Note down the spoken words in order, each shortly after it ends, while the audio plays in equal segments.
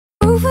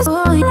Rufus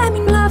boy, let me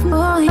love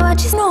boy,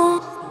 what you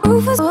know.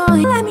 Rufus boy,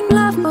 let me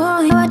love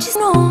boy, what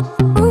you know.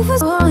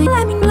 Rufus boy,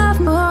 let me love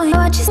boy,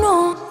 what you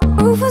know.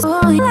 Rufus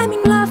boy, let me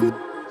love.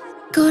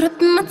 Caught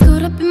up in my tea.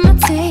 Caught up in my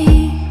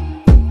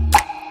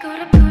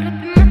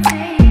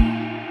tea.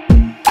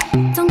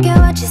 Don't care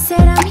what you say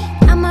to me,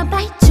 I'ma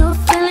bite your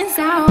feelings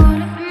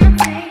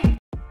out.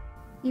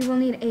 You will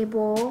need a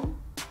bowl,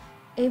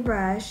 a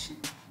brush,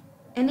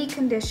 any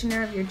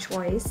conditioner of your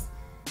choice,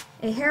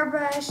 a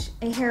hairbrush,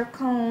 a hair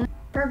comb,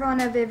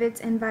 Pravana Vivids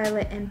in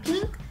violet and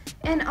pink,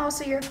 and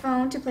also your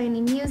phone to play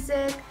any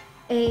music,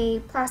 a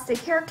plastic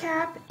hair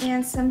cap,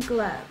 and some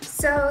gloves.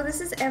 So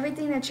this is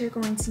everything that you're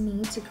going to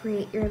need to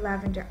create your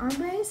lavender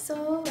ombre,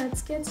 so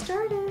let's get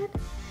started.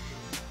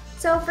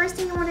 So first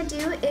thing you want to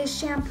do is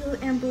shampoo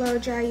and blow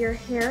dry your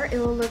hair. It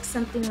will look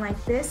something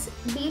like this.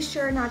 Be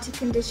sure not to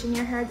condition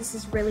your hair. This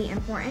is really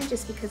important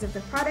just because of the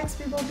products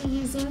we will be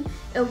using.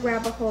 It'll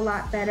grab a whole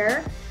lot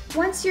better.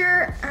 Once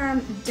you're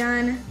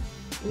done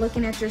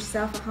looking at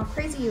yourself and how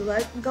crazy you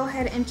look, go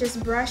ahead and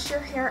just brush your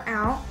hair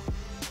out.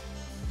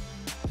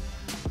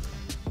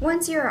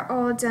 Once you're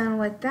all done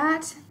with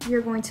that,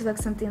 you're going to look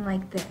something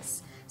like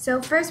this.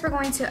 So first we're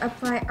going to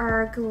apply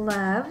our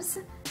gloves.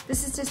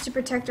 This is just to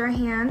protect our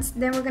hands.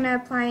 Then we're going to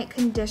apply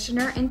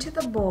conditioner into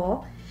the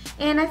bowl.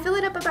 And I fill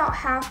it up about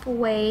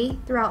halfway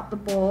throughout the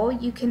bowl.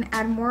 You can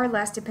add more or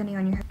less depending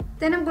on your hair.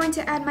 Then I'm going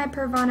to add my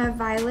Pravana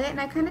Violet,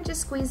 and I kind of just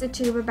squeeze the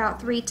tube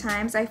about 3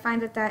 times. I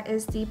find that that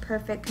is the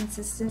perfect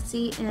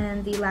consistency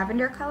in the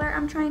lavender color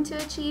I'm trying to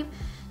achieve.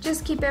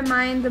 Just keep in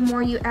mind, the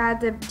more you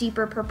add, the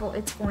deeper purple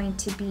it's going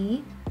to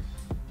be.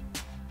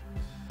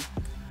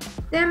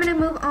 Then I'm going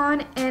to move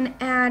on and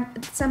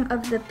add some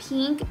of the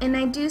pink, and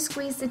I do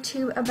squeeze the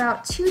tube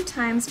about 2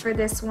 times for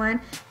this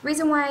one. The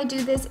reason why I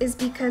do this is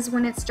because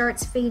when it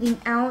starts fading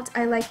out,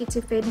 I like it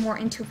to fade more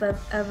into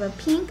a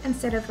pink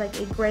instead of like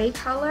a gray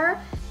color.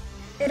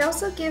 It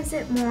also gives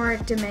it more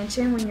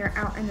dimension when you're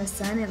out in the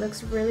sun. It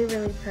looks really,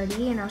 really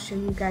pretty, and I'll show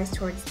you guys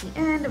towards the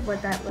end of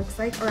what that looks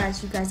like, or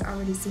as you guys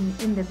already seen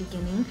in the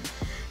beginning.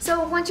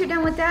 So once you're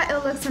done with that,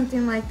 it'll look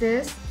something like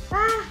this.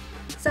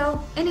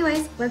 So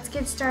anyways, let's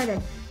get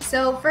started.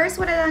 So first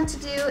what I like to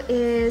do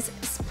is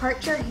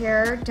part your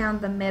hair down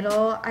the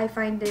middle. I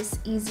find this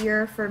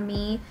easier for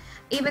me.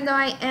 Even though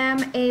I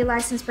am a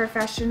licensed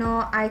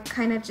professional, I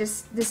kind of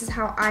just, this is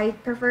how I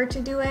prefer to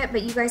do it,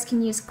 but you guys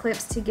can use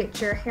clips to get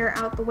your hair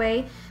out the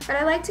way. But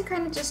I like to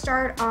kind of just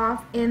start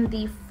off in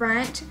the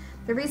front.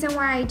 The reason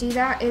why I do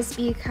that is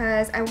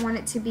because I want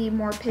it to be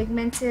more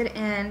pigmented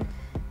and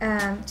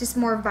just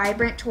more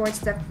vibrant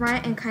towards the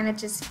front and kind of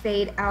just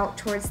fade out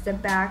towards the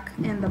back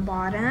and the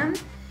bottom.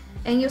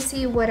 And you'll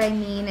see what I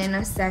mean in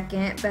a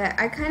second, but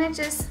I kind of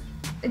just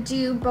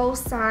do both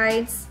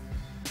sides,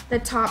 the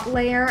top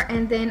layer,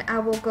 and then I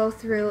will go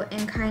through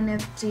and kind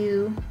of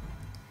do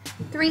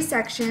 3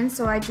 sections.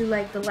 So I do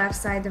like the left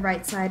side, the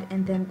right side,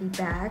 and then the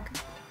back.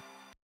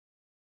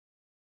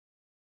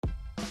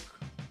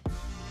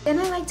 Then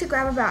I like to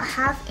grab about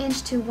 1/2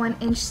 inch to 1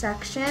 inch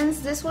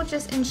sections. This will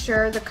just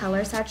ensure the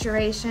color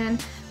saturation,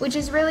 which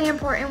is really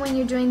important when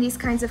you're doing these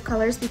kinds of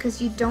colors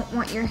because you don't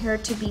want your hair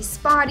to be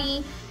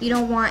spotty. You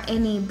don't want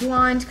any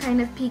blonde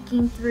kind of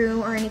peeking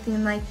through or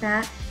anything like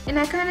that. And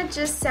I kind of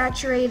just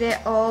saturate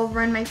it all,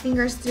 run my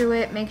fingers through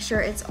it, make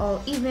sure it's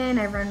all even.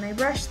 I run my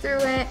brush through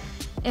it.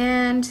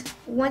 And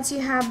once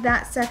you have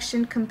that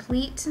section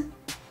complete,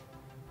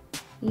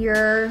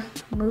 you're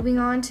moving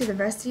on to the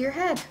rest of your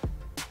head.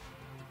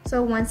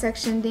 So 1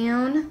 section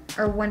down,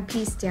 or 1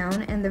 piece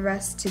down, and the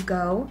rest to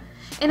go.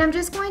 And I'm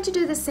just going to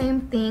do the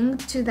same thing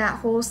to that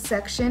whole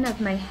section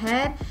of my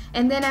head,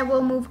 and then I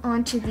will move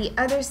on to the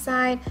other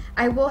side.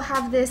 I will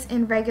have this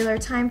in regular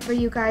time for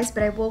you guys,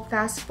 but I will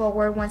fast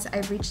forward once I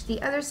reach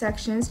the other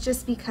sections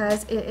just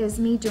because it is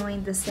me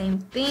doing the same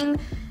thing.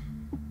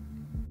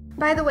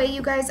 By the way,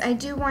 you guys, I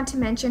do want to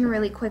mention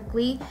really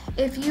quickly,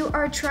 if you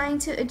are trying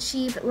to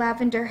achieve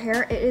lavender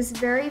hair, it is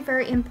very,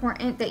 very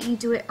important that you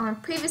do it on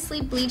previously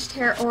bleached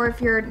hair, or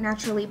if you're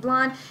naturally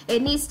blonde,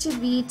 it needs to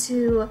be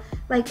to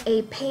like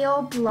a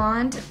pale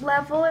blonde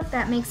level, if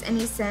that makes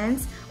any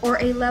sense, or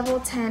a level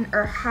 10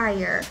 or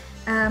higher.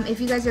 If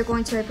you guys are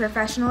going to a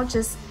professional,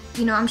 just,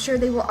 you know, I'm sure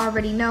they will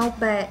already know,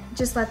 but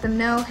just let them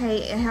know, hey,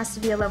 it has to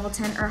be a level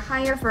 10 or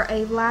higher for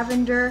a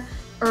lavender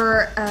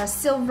or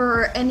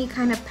silver or any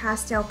kind of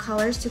pastel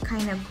colors to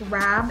kind of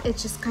grab.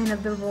 It's just kind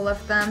of the rule of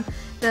thumb.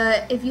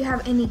 If you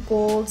have any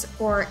golds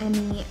or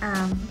any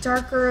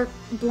darker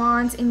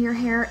blondes in your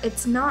hair,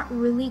 it's not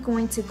really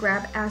going to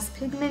grab as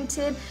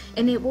pigmented,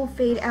 and it will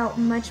fade out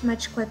much,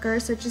 much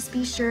quicker. So just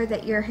be sure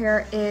that your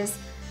hair is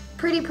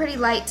pretty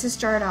light to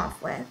start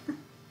off with.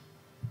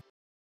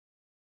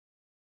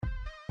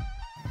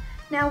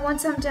 Now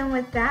once I'm done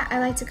with that, I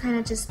like to kind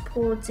of just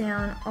pull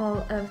down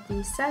all of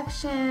these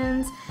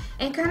sections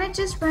and kind of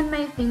just run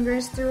my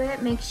fingers through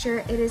it, make sure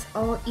it is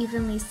all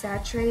evenly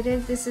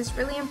saturated. This is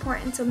really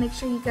important, so make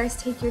sure you guys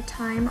take your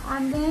time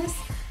on this.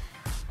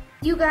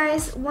 You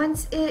guys,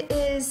 once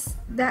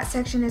that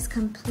section is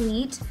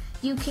complete,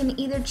 You can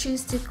either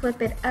choose to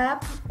clip it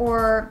up,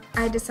 or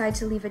I decide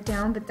to leave it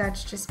down, but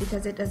that's just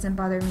because it doesn't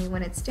bother me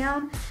when it's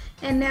down.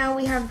 And now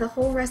we have the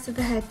whole rest of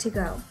the head to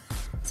go.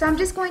 So I'm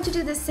just going to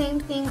do the same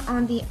thing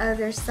on the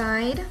other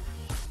side.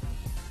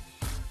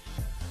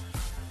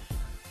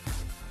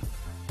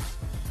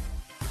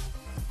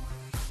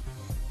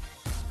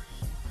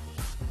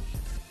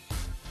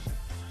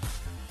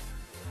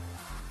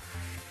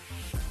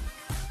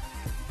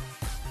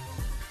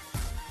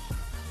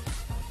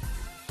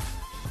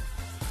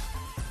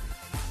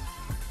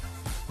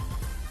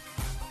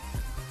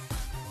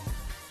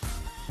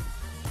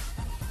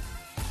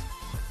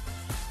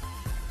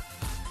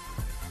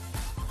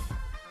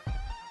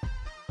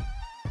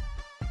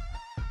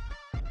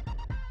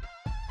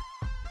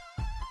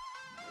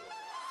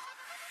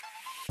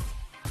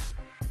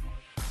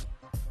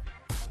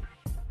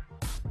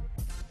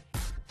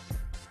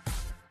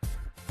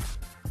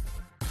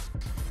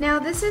 Now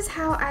this is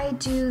how I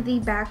do the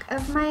back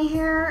of my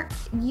hair.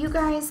 You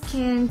guys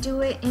can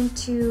do it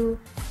into,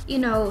 you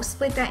know,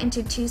 split that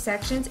into 2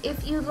 sections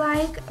if you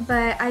like,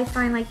 but I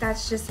find like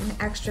that's just an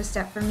extra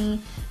step for me,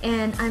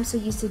 and I'm so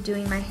used to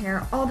doing my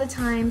hair all the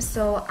time,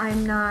 so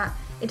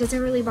it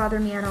doesn't really bother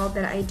me at all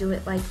that I do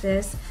it like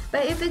this.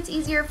 But if it's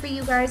easier for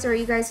you guys, or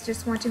you guys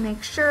just want to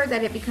make sure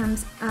that it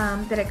becomes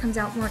that it comes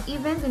out more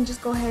even, then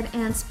just go ahead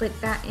and split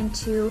that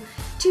into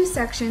 2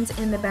 sections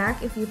in the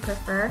back if you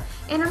prefer.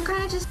 And I'm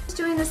kind of just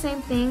doing the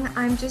same thing.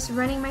 I'm just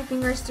running my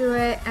fingers through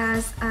it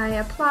as I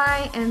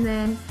apply, and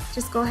then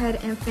just go ahead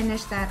and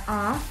finish that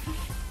off.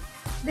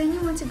 Then you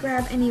want to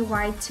grab any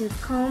wide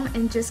tooth comb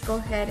and just go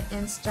ahead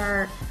and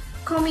start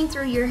combing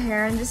through your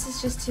hair, and this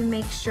is just to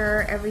make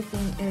sure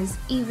everything is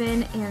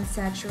even and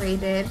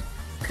saturated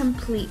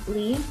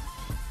completely.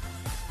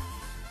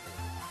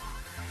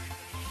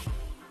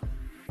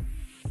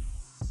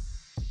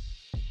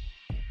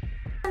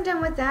 I'm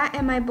done with that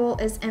and my bowl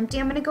is empty.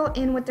 I'm going to go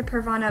in with the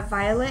Pravana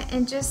Violet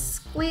and just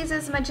squeeze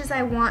as much as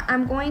I want.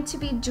 I'm going to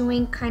be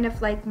doing kind of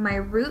like my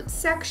root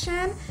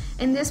section,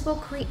 and this will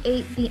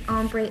create the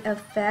ombre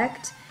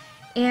effect.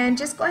 And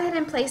just go ahead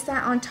and place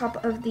that on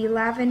top of the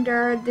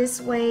lavender. This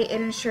way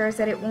it ensures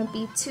that it won't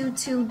be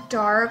too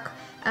dark.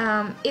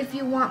 If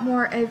you want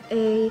more of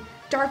a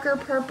darker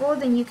purple,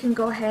 then you can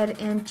go ahead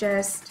and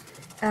just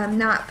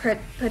not put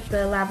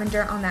the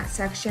lavender on that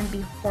section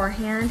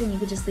beforehand, and you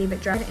could just leave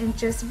it dry and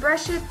just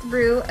brush it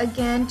through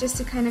again, just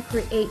to kind of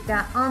create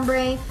that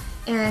ombre,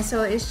 and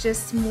so it's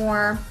just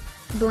more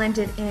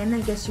blended in,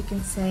 I guess you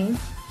can say.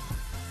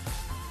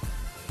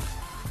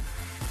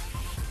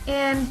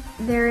 And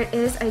there it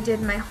is. I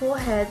did my whole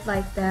head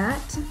like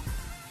that.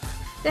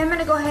 Then I'm going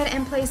to go ahead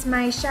and place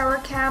my shower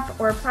cap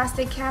or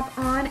plastic cap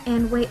on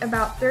and wait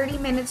about 30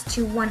 minutes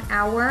to 1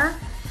 hour.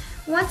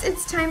 Once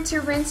it's time to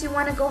rinse, you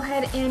want to go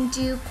ahead and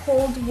do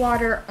cold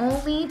water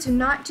only. Do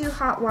not do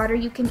hot water.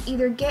 You can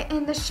either get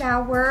in the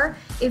shower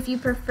if you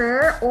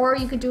prefer, or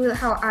you could do it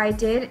how I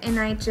did, and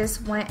I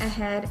just went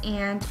ahead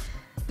and,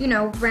 you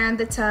know, ran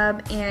the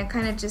tub and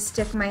kind of just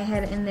stick my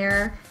head in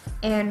there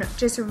and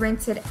just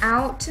rinse it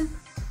out.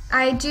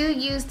 I do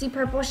use the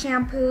purple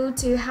shampoo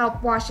to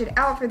help wash it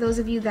out for those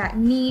of you that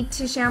need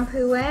to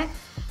shampoo it.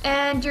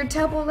 And your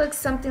tub will look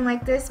something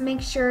like this. Make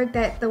sure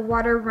that the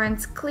water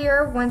runs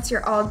clear once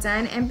you're all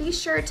done, and be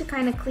sure to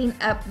kind of clean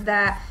up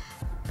that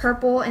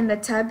purple in the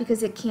tub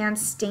because it can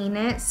stain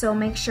it. So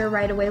make sure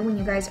right away when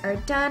you guys are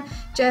done,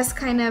 just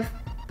kind of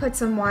put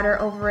some water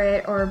over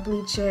it or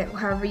bleach it,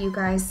 however you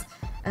guys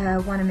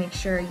want to make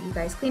sure you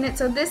guys clean it.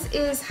 So this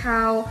is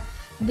how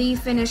the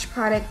finished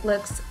product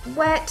looks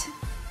wet.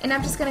 And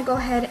I'm just going to go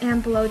ahead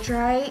and blow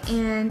dry,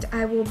 and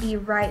I will be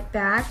right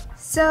back.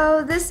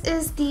 So this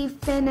is the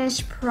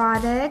finished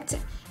product,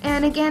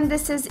 and again,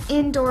 this is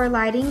indoor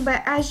lighting,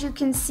 but as you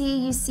can see,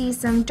 you see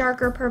some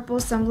darker purple,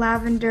 some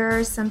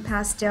lavender, some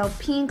pastel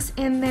pinks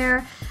in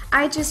there.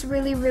 I just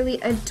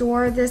really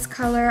adore this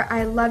color.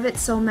 I love it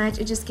so much.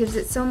 It just gives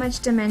it so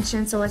much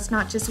dimension, so it's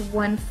not just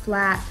one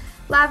flat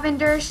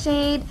lavender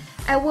shade.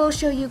 I will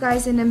show you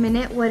guys in a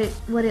minute what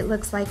it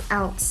looks like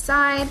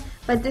outside,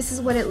 but this is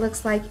what it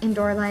looks like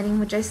indoor lighting,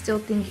 which I still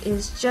think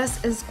is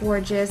just as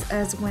gorgeous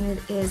as when it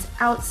is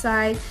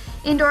outside.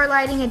 Indoor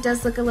lighting, it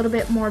does look a little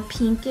bit more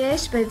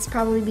pinkish, but it's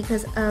probably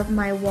because of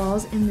my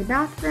walls in the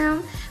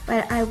bathroom.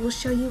 But I will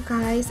show you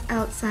guys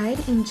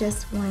outside in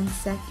just 1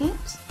 second.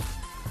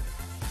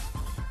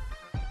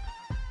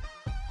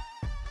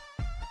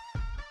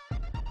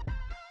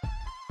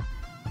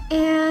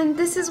 And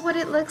this is what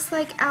it looks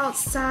like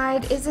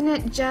outside. Isn't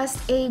it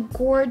just a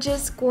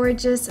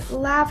gorgeous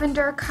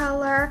lavender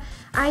color?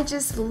 I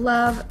just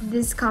love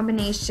this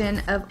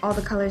combination of all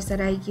the colors that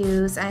I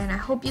use, and I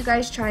hope you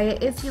guys try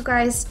it. If you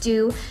guys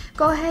do,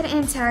 go ahead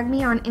and tag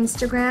me on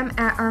Instagram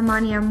at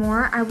Armani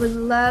Amor. I would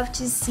love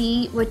to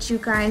see what you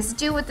guys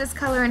do with this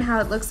color and how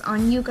it looks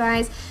on you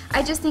guys.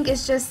 I just think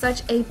it's just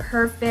such a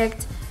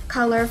perfect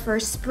color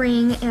for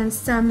spring and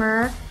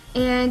summer.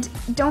 And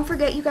don't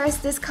forget, you guys,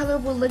 this color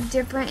will look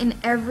different in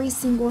every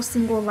single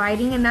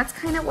lighting, and that's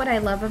kind of what I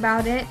love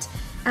about it.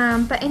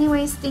 But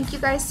anyways, thank you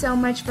guys so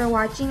much for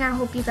watching. I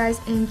hope you guys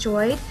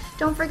enjoyed.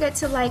 Don't forget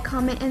to like,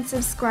 comment, and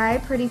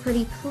subscribe. Pretty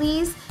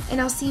please.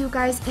 And I'll see you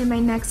guys in my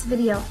next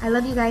video. I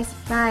love you guys.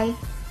 Bye.